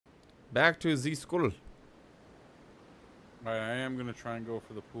Back to the school. Alright, I am gonna try and go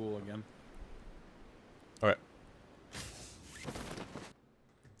for the pool again. Alright.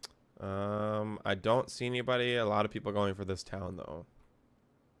 I don't see anybody. A lot of people going for this town though.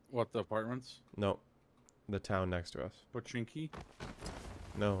 What, the apartments? Nope. The town next to us. Pochinki?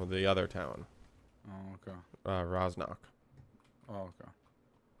 No, the other town. Oh, okay. Rosnock. Oh, okay.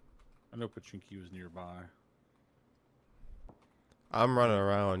 I know Pochinki was nearby. I'm running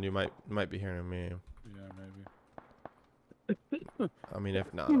around. You might be hearing me. Yeah, maybe. I mean,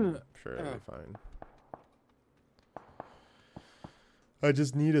 if not, I'm sure it'll be fine. I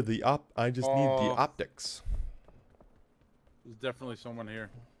just needed the I just need the optics. There's definitely someone here.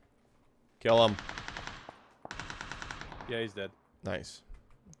 Kill him. Yeah, he's dead. Nice.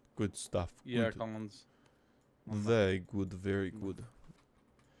 Good stuff. Yeah, Good. Collins. Very good. Very good.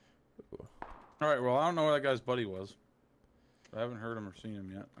 Alright, well, I don't know where that guy's buddy was. I haven't heard him or seen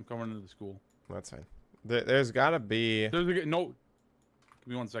him yet. I'm coming into the school. That's fine. There's gotta be. There's a guy. No. Give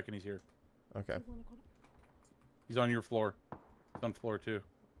me 1 second. He's here. Okay. He's on your floor. He's on floor 2.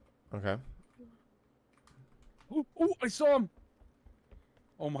 Okay. Oh, oh, I saw him.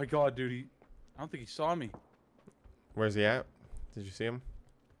 Oh my god, dude. I don't think he saw me. Where's he at? Did you see him?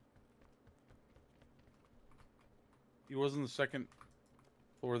 He was on the 2nd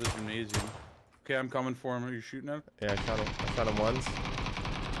floor of the gymnasium. Okay, I'm coming for him. Are you shooting at him? Yeah, I shot him once.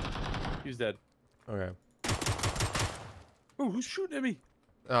 He's dead. Okay. Oh, who's shooting at me?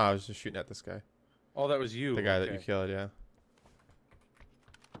 Oh, I was just shooting at this guy. Oh, that was you. The guy that you killed, yeah.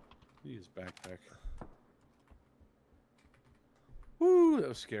 His backpack. Woo, that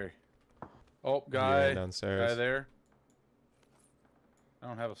was scary. Oh, guy Yeah, downstairs. Guy there. I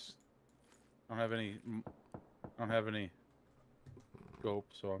don't have any scope,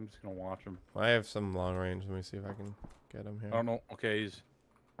 so I'm just gonna watch him. I have some long range. Let me see if I can get him here. I don't know. Okay, he's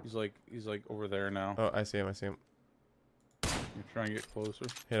like over there now. Oh, I see him. I see him. You're trying to get closer.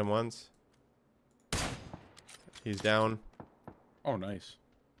 Hit him once. He's down. Oh, nice.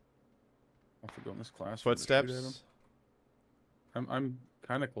 I'll have to go in this class. I'm Footsteps.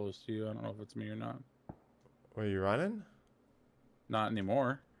 kind of close to you. I don't know if it's me or not. Were you running? Not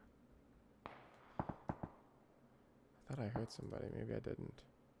anymore. I thought I heard somebody. Maybe I didn't.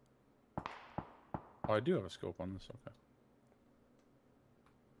 Oh, I do have a scope on this. Okay.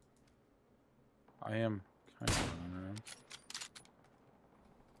 I am kind of running around.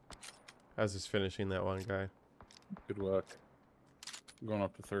 I was just finishing that one guy. Good luck. I'm going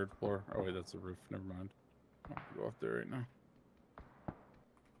up to 3rd floor. Oh wait, that's the roof. Never mind. I'll go up there right now.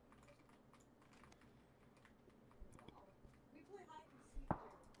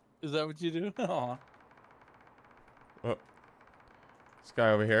 Is that what you do? Aw. Oh, this guy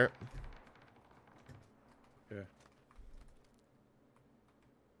over here. Yeah.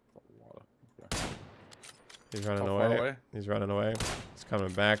 Okay. He's running How far away. away? He's running away. He's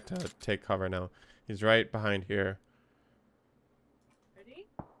coming back to take cover now. He's right behind here. Ready?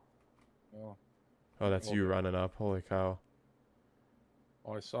 Oh. Oh, that's you running up. Holy cow.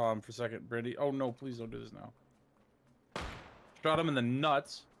 Oh, I saw him for a second. Brandy. Oh no, please don't do this now. Shot him in the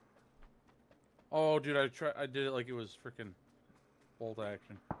nuts. Oh, dude, I did it like it was freaking bolt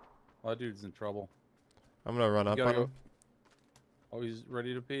action. Oh, that dude's in trouble. I'm gonna run up on him. Oh, he's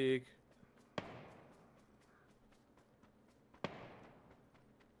ready to peek.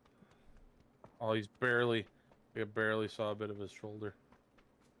 Oh, I barely saw a bit of his shoulder.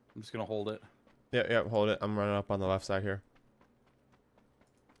 I'm just gonna hold it. Yeah, yeah, hold it. I'm running up on the left side here.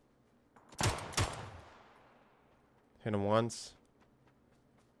 Hit him once.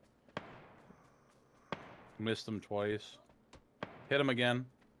 Missed him twice. Hit him again.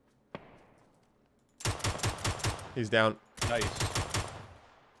 He's down. Nice.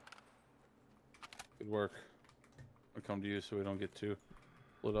 Good work. I'll come to you so we don't get too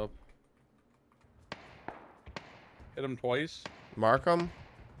lit up. Hit him twice. Mark him.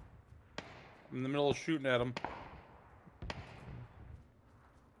 I'm in the middle of shooting at him.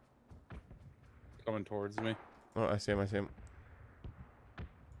 Coming towards me. Oh, I see him. I see him.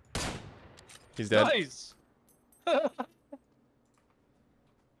 He's dead. Nice!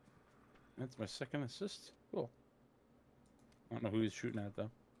 That's my 2nd assist. Cool. I don't know who he's shooting at,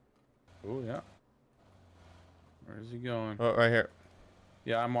 though. Oh, yeah. Where is he going? Oh, right here.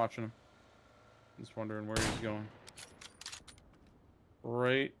 Yeah, I'm watching him. Just wondering where he's going.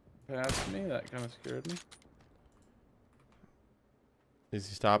 Right past me? That kind of scared me. Is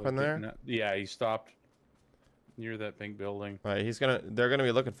he stopping there? Yeah, he stopped near that pink building. Right, they're gonna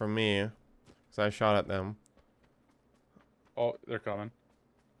be looking for me, because I shot at them. Oh, they're coming.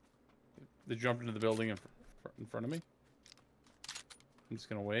 They jumped into the building in front of me. I'm just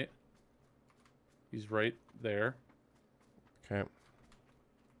gonna wait. He's right there. Okay.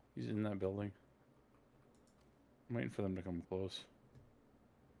 He's in that building. I'm waiting for them to come close.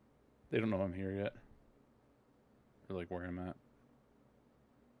 They don't know I'm here yet. Or like where I'm at.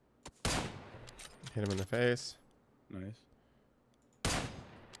 Hit him in the face. Nice.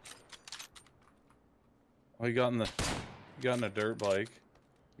 Oh, he got in a dirt bike.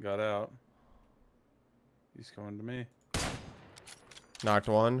 Got out. He's coming to me. Knocked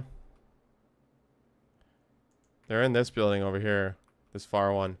one. They're in this building over here. This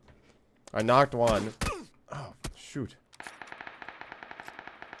far one. I knocked one. Oh, shoot.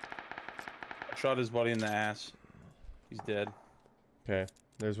 I shot his buddy in the ass. He's dead. Okay.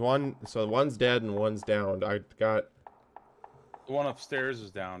 There's one. So one's dead and one's downed. I got... The one upstairs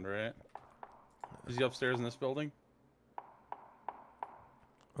is downed, right? Is he upstairs in this building?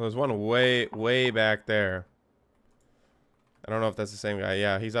 Well, there's one way, way back there. I don't know if that's the same guy.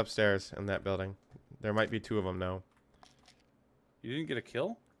 Yeah, he's upstairs in that building. There might be two of them now. You didn't get a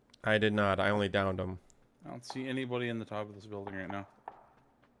kill? I did not. I only downed him. I don't see anybody in the top of this building right now.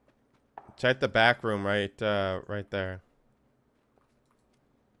 Check the back room right there.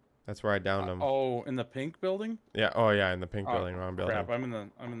 That's where I downed him. Oh, in the pink building? Yeah. Oh, yeah, in the pink building. Wrong building. Crap, I'm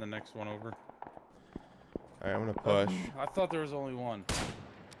in the next one over. Alright, I'm gonna push. I thought there was only one.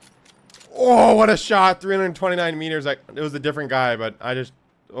 Oh, what a shot! 329 meters. It was a different guy, but I just...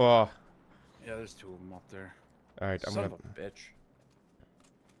 Oh. Yeah, there's two of them up there. Alright, I'm Son gonna... of a bitch.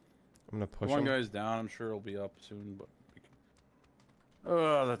 I'm gonna push One him. guy's down. I'm sure he'll be up soon, but...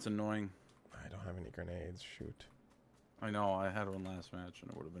 Oh, that's annoying. I don't have any grenades. Shoot. I know, I had one last match and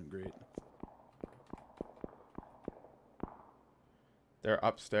it would have been great. They're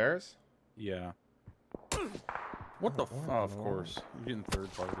upstairs? Yeah. What the Oh, Oh, of course. You're getting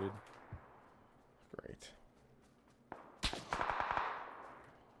third parted. Great. Fucking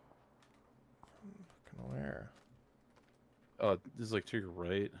where? This is like to your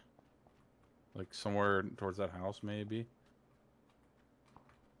right. Like somewhere towards that house, maybe.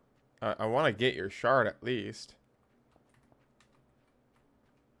 I want to get your shard at least.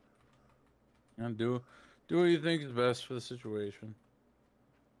 And do what you think is best for the situation.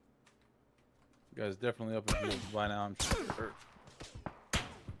 You guys definitely up in field by now, I'm sure.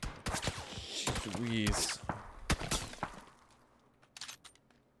 Louise.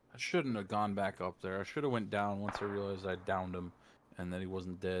 I shouldn't have gone back up there. I should have went down once I realized I downed him and that he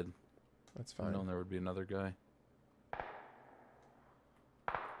wasn't dead. That's I fine. known there would be another guy.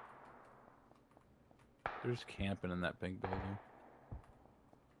 They're just camping in that pink building.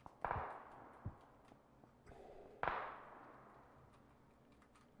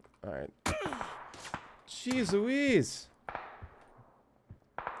 Alright. Jeez Louise.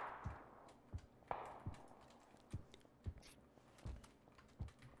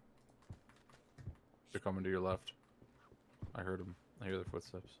 They're coming to your left. I heard them. I hear their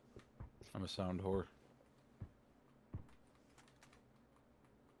footsteps. I'm a sound whore.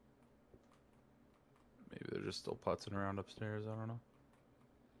 Maybe they're just still putzing around upstairs. I don't know.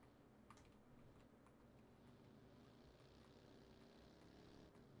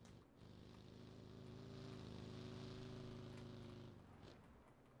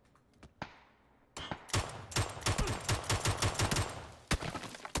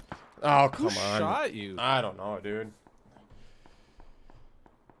 Oh, come Who on. shot you? I don't know, dude.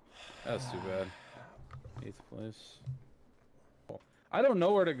 That's too bad. 8th place. I don't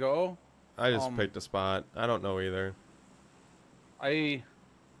know where to go. I just picked a spot. I don't know either. I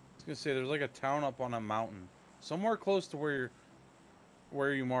was gonna say there's like a town up on a mountain, somewhere close to where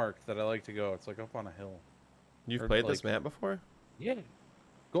you marked that I like to go. It's like up on a hill. You've Or, played like- this map before? Yeah.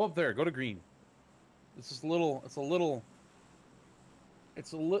 Go up there. Go to green. This is little. It's a little.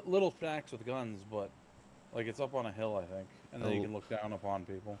 It's a little shacks with guns, but like it's up on a hill, I think, and then you can look down upon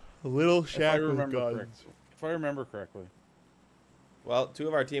people. A little If I remember correctly. If I remember correctly. Well, two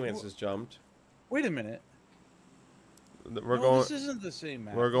of our teammates just jumped. Wait a minute. We're No, going. This isn't the same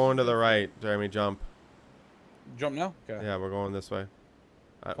map. We're going to the right, Jeremy. Jump. Jump now. Okay. Yeah, we're going this way.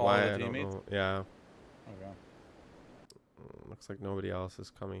 Follow Why? the I don't teammates? know. Yeah. Okay. Looks like nobody else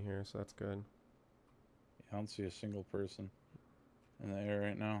is coming here, so that's good. I don't see a single person in the air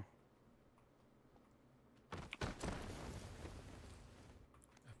right now.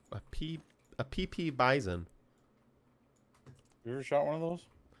 A PP Bison. You ever shot one of those?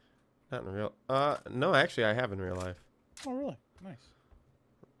 Not in real. No, actually, I have in real life. Oh, really? Nice.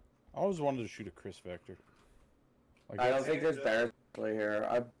 I always wanted to shoot a Chris Vector. Like I don't think there's bears here.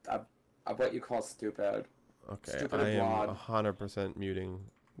 I'm what you call stupid. Okay, Stupid I am blonde. 100% muting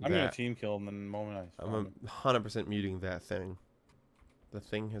I'm gonna that. team kill him the moment I I'm spawn him. 100% muting that thing. The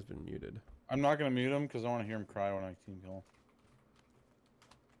thing has been muted. I'm not gonna mute him because I want to hear him cry when I team kill him.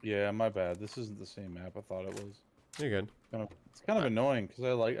 Yeah, my bad. This isn't the same map I thought it was. You're good. It's kind of annoying because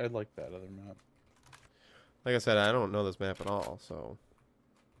I like that other map. Like I said, I don't know this map at all, so.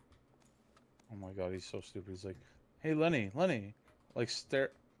 Oh my god, he's so stupid. He's like, "Hey, Lenny, like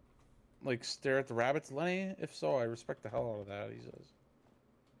stare at the rabbits, Lenny. If so, I respect the hell out of that." He says.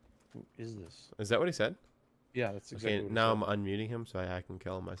 Who is this? Is that what he said? Yeah, that's exactly Okay, what he now said. I'm unmuting him so I can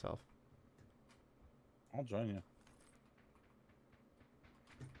kill him myself. I'll join you.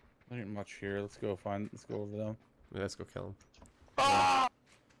 There ain't much here. Let's go over them. Let's go kill him. Ah!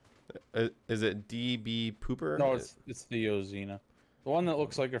 Is it DB Pooper? No, it's the Ozina. The one that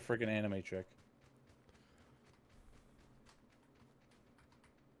looks like a freaking anime chick.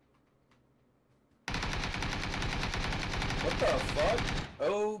 What the fuck?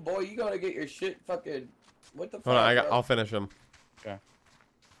 Oh boy, you gotta get your shit fucking. What the fuck? Hold on, bro? I'll finish him. Okay.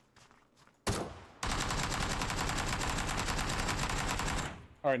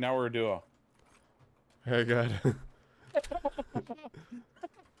 All right, now we're a duo. Very good.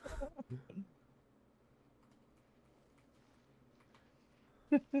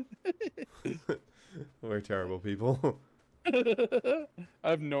 We're terrible people. I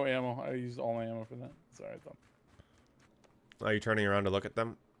have no ammo. I used all my ammo for that. Sorry, though. Are you turning around to look at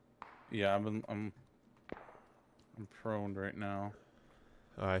them? Yeah, I'm prone right now.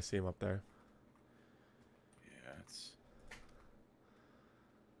 Oh, I see him up there. Yeah, it's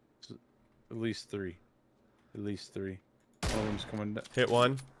at least three. At least three. One of them's coming down. Hit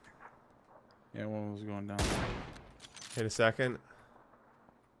one. Yeah, one was going down. Hit a second.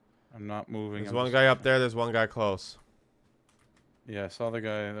 I'm not moving. There's I'm one just- guy up there. There's one guy close. Yeah, I saw the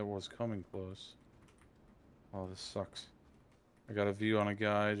guy that was coming close. Oh, this sucks. I got a view on a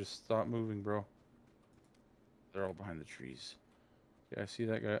guy. Just stop moving, bro. They're all behind the trees. Yeah, I see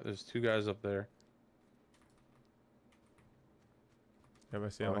that guy. There's two guys up there. Yep, I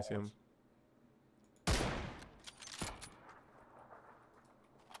see him. I see him.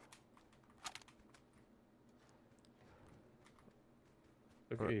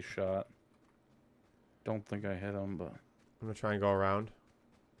 Took a shot. Don't think I hit him, but I'm gonna try and go around.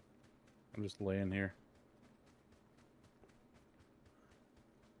 I'm just laying here.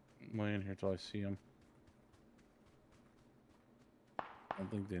 I'm laying here till I see him. I don't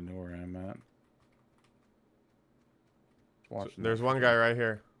think they know where I'm at. Just watching There's that one freaking- guy right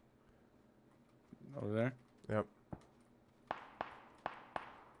here. over there. Yep.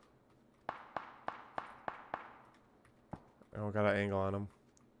 I don't got an angle on him.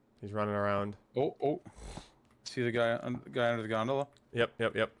 He's running around. Oh. See the guy under the gondola? Yep.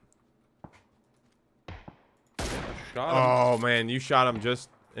 I shot him. Oh man, you shot him just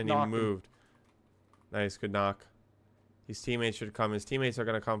and he Knocked him. moved. Nice, good knock. His teammates should come. His teammates are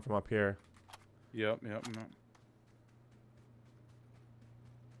gonna come from up here. Yep. No.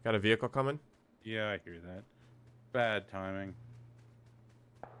 Got a vehicle coming? Yeah, I hear that. Bad timing.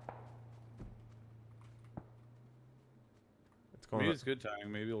 It's going. Maybe it's good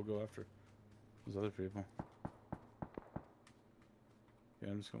timing. Maybe we'll go after those other people. Yeah,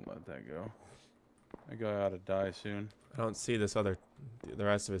 I'm just gonna let that go. That guy ought to die soon. I don't see the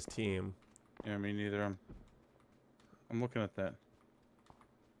rest of his team. Yeah, me neither. I'm looking at that.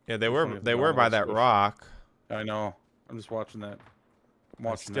 Yeah, they It's were funny if they the were by gondola's that squished. rock. I know. I'm just watching that. I'm I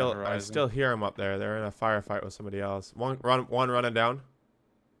watching that I horizon. still hear them up there. They're in a firefight with somebody else. One running down.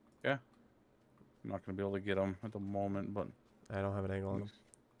 I'm not gonna be able to get him at the moment, but I don't have an angle on him.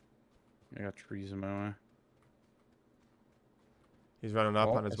 I got trees in my way. He's running up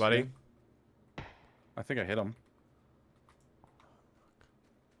Oh, on his I see buddy. him. I think I hit him.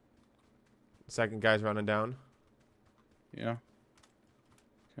 Second guy's running down. Yeah.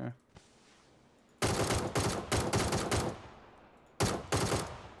 Okay.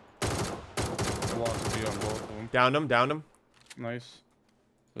 I lost a view on both of them. Downed him. Nice.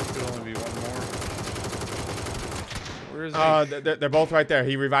 There should only be one more. Where is he? They're both right there.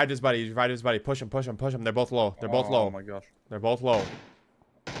 He revived his buddy. Push him. They're both low. They're both low. Oh my gosh. They're both low.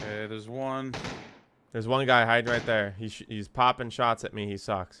 Okay, there's one. There's one guy hiding right there. He's popping shots at me. He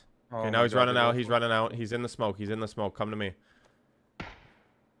sucks. Oh Okay, my now he's God, running they're out. both He's low. running out. He's in the smoke. Come to me.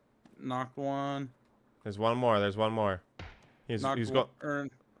 Knocked one. There's one more. He's Knocked going. one.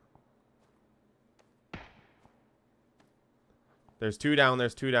 There's two down.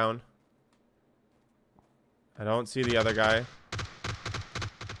 I don't see the other guy.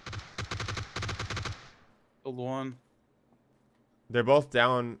 Killed one. They're both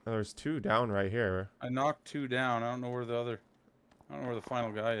down. There's two down right here. I knocked two down. I don't know where the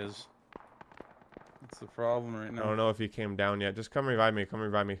final guy is. I'm That's the problem right I now. don't know if he came down yet. Just come revive me. Come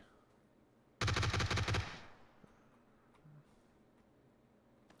revive me.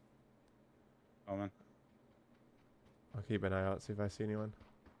 Oh man. I'll keep an eye out, see if I see anyone.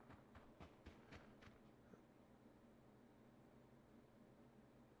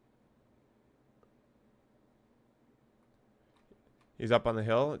 He's up on the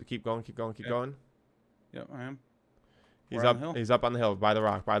hill. Keep going, keep going, keep going. Yep, I am. He's We're on up. the hill? He's up on the hill by the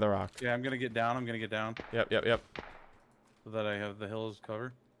rock. By the rock. Yeah, I'm gonna get down. I'm gonna get down Yep, yep, yep. so that I have the hills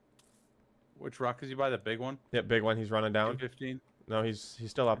covered. Which rock is he by? The big one? Yep, big one. He's running down. 215. No, he's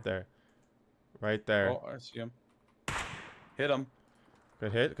still up there. Right there. Oh, I see him. Hit him.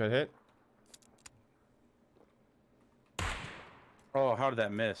 Good hit. Good hit. Oh, how did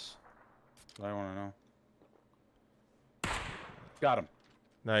that miss? That's what I want to know. Got him.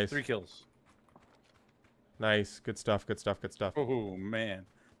 Nice. 3 kills. Nice. Good stuff. Good stuff. Good stuff. Oh man.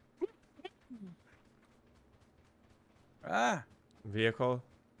 Ah. Vehicle.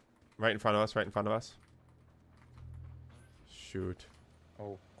 Right in front of us. Right in front of us. Shoot.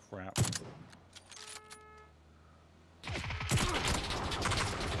 Oh crap.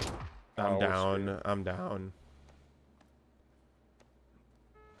 I'm Oh, down. shit. I'm down.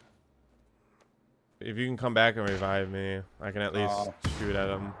 If you can come back and revive me, I can at least shoot at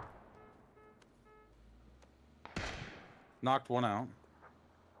him. Knocked one out.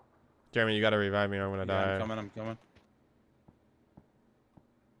 Jeremy, you gotta revive me or I'm gonna Yeah, die. I'm coming. I'm coming.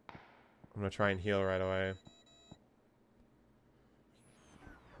 I'm gonna try and heal right away.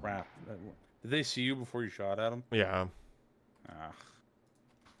 Crap. Did they see you before you shot at them? Yeah. Ah.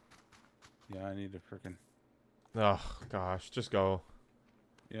 Yeah, I need to frickin'. Oh gosh, just go.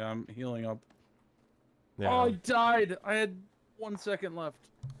 Yeah, I'm healing up. Yeah. Oh, I died. I had 1 second left.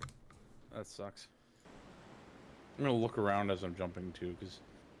 That sucks. I'm gonna look around as I'm jumping too, because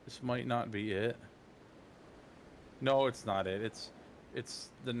this might not be it. No, it's not it. It's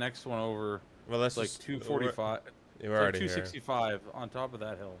the next one over. Well, that's It's like 245. We're It's like already here. 265 on top of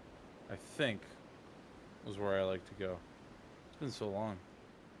that hill. I think was where I like to go. It's been so long.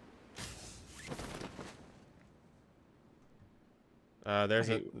 There's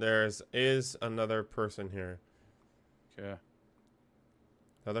another person here. Okay.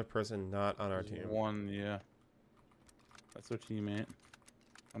 Another person not on our team. One, yeah. That's our teammate. I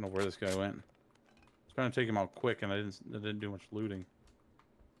don't know where this guy went. I was trying to take him out quick, and I didn't do much looting.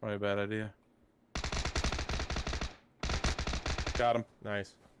 Probably a bad idea. Got him.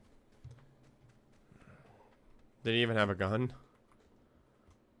 Nice. Did he even have a gun?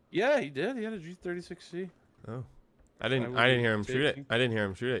 Yeah, he did. He had a G36C. Oh. I didn't hear him shoot it. I didn't hear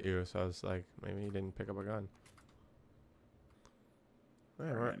him shoot at you, so I was like, maybe he didn't pick up a gun.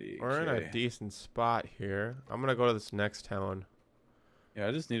 Alright, we're in a decent spot here. I'm gonna go to this next town. Yeah,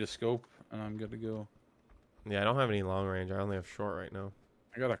 I just need a scope, and I'm good to go. Yeah, I don't have any long range. I only have short right now.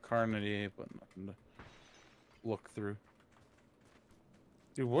 I got a Car 98, but nothing to look through.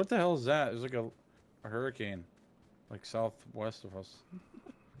 Dude, what the hell is that? There's like a hurricane, like southwest of us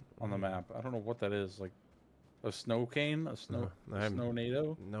on the map. I don't know what that is. Like a snow cane? A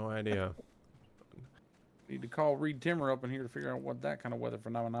snow-nado? No idea. Need to call Reed Timmer up in here to figure out what that kind of weather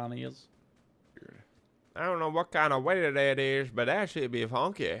phenomenon is. Weird. I don't know what kind of weather that is, but that should be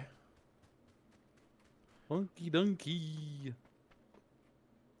funky. Funky donkey.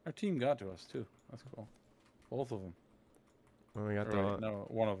 Our team got to us too. That's cool. Both of them. Well, we got No,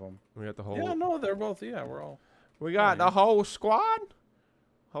 one of them. we got the whole. Yeah, no, they're both. Yeah, we're all. We got the whole squad.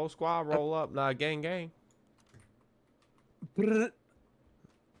 Whole squad roll up, gang, gang.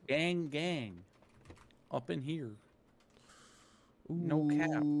 Gang, gang. Up in here. No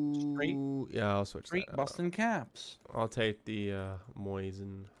cap. Straight. Yeah, I'll switch Straight that. busting caps. I'll take the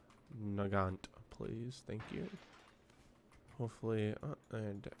Moisen Nagant, please. Thank you. Hopefully,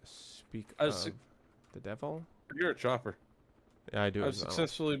 and speak of the devil. You're a chopper. Yeah, I do. I've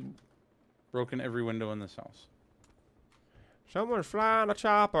successfully broken every window in this house. Someone's flying a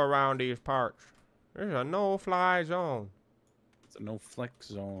chopper around these parts. There's a no-fly zone. It's a no-flex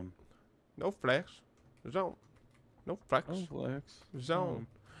zone. No flex. Zone. No flex. No flex Zone.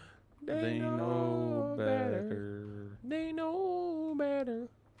 They know better. They know better.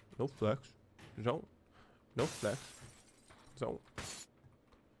 No flex. Zone. No flex. Zone.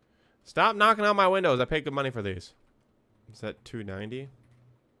 Stop knocking out my windows. I paid good money for these. Is that 290?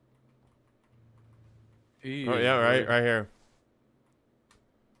 Oh yeah, right here.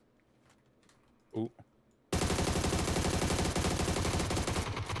 Ooh.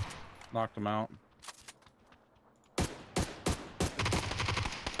 Knocked him out.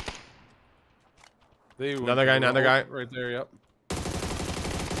 Another guy. Right there, yep.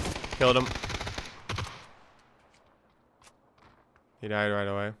 Killed him. He died right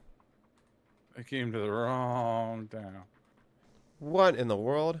away. I came to the wrong town. What in the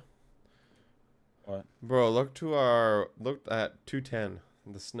world? What? Bro, look at 210.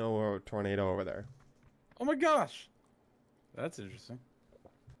 The snow tornado over there. Oh my gosh. That's interesting.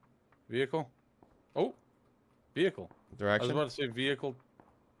 Vehicle. Oh. Vehicle. I was Direction? about to say vehicle,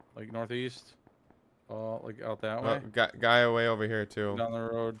 like northeast. Like out that Oh, way. guy away over here too. Down the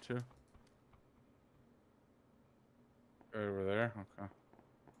road too. Right over there.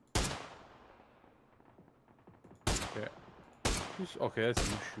 Okay. Okay. Okay, that's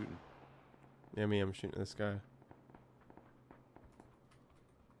you shooting. Yeah, I'm shooting this guy.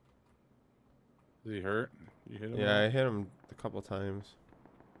 Is he hurt? You hit him? Yeah, I hit him a couple times.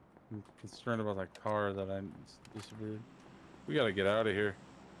 I'm concerned about that car that I disappeared. We gotta get out of here.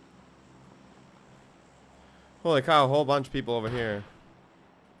 Holy cow, a whole bunch of people over here.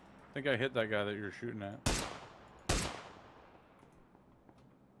 I think I hit that guy that you were shooting at.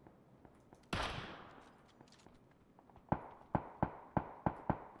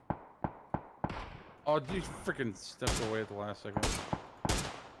 Oh, you freaking stepped away at the last second.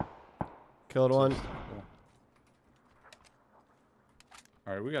 Killed one.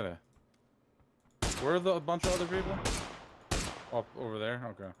 Alright, we gotta... Where are a bunch of other people? Up over there?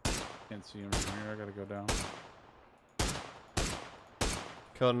 Okay. Can't see him from here. I gotta go down.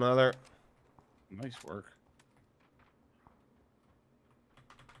 Killed another. Nice work.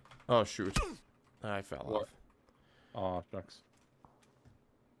 Oh, shoot. I fell What? off. Oh, shucks.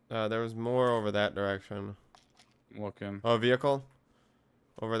 There was more over that direction. Looking. Oh, vehicle.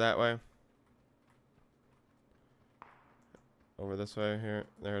 Over that way. Over this way here.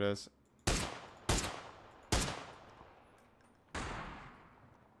 There it is.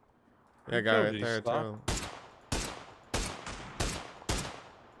 Yeah, guy Oh, right did he there stop? too.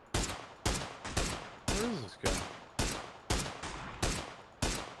 Where is this guy?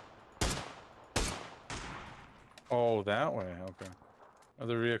 Oh, that way. Okay.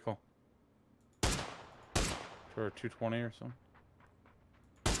 Other vehicle. For a 220 or something.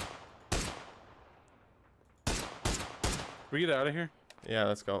 We get out of here? Yeah,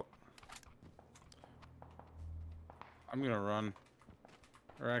 let's go. I'm gonna run.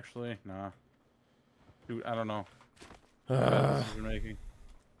 Or actually, nah. Dude, I don't know. Bad decision making.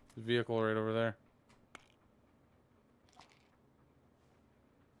 The vehicle right over there.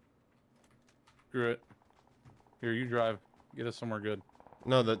 Screw it. Here, you drive. Get us somewhere good.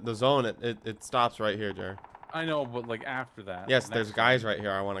 No, the zone, it stops right here, Jer. I know, but like after that. Yes, the there's next guys one. right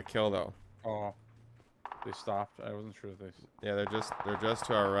here I want to kill though. Oh. They stopped. I wasn't sure if they... Yeah, they're just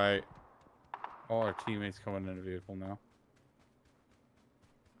to our right. All our teammates coming in a vehicle now.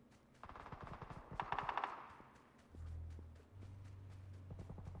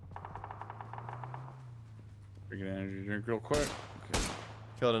 Drinking an energy drink real quick. Okay.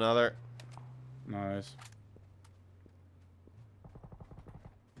 Killed another. Nice.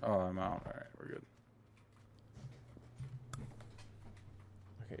 Oh, I'm out. Alright, we're good.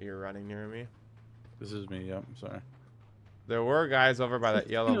 Okay, you're running near me. This is me, yep, I'm sorry. There were guys over by that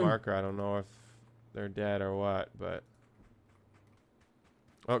yellow marker. I don't know if they're dead or what, but...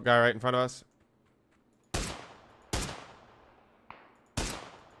 Oh, guy right in front of us.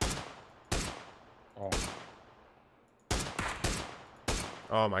 Oh.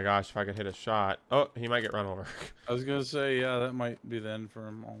 Oh my gosh, if I could hit a shot. Oh, he might get run over. I was gonna say, yeah, that might be the end for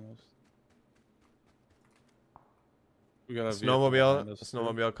him almost. We got a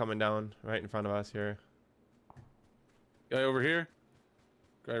snowmobile coming down right in front of us here. Guy over here.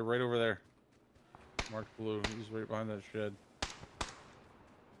 Guy right over there. Marked blue. He's right behind that shed.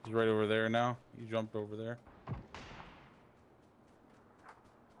 He's right over there now. He jumped over there.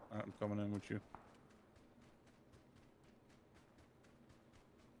 I'm coming in with you.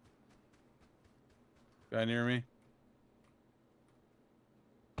 Guy near me.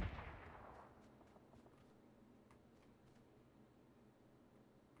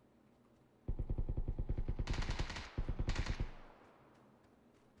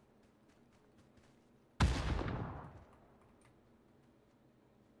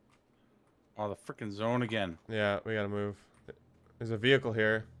 Oh, the freaking zone again. Yeah, we gotta move. There's a vehicle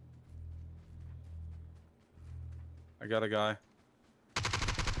here. I got a guy.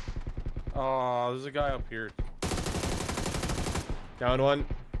 Oh, there's a guy up here. Down one.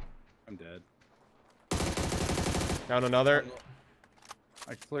 I'm dead. Down another.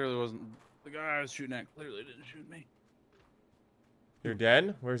 I clearly wasn't... The guy I was shooting at clearly didn't shoot me. You're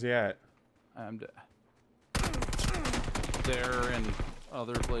dead? Where's he at? I'm dead. There and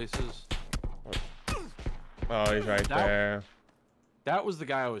other places. Oh, he's right Now- there. That was the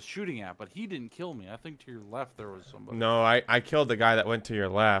guy I was shooting at, but he didn't kill me. I think to your left there was somebody. No, I killed the guy that went to your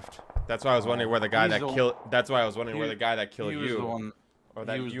left. That's why I was wondering where the guy He's that the- killed. That's why I was wondering where the guy that killed He was you, the one. or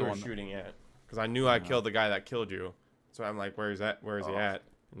that he was you the were one- shooting at. Because I knew I killed the guy that killed you. So I'm like, where is that? Where is he at?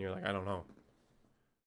 And you're like, I don't know.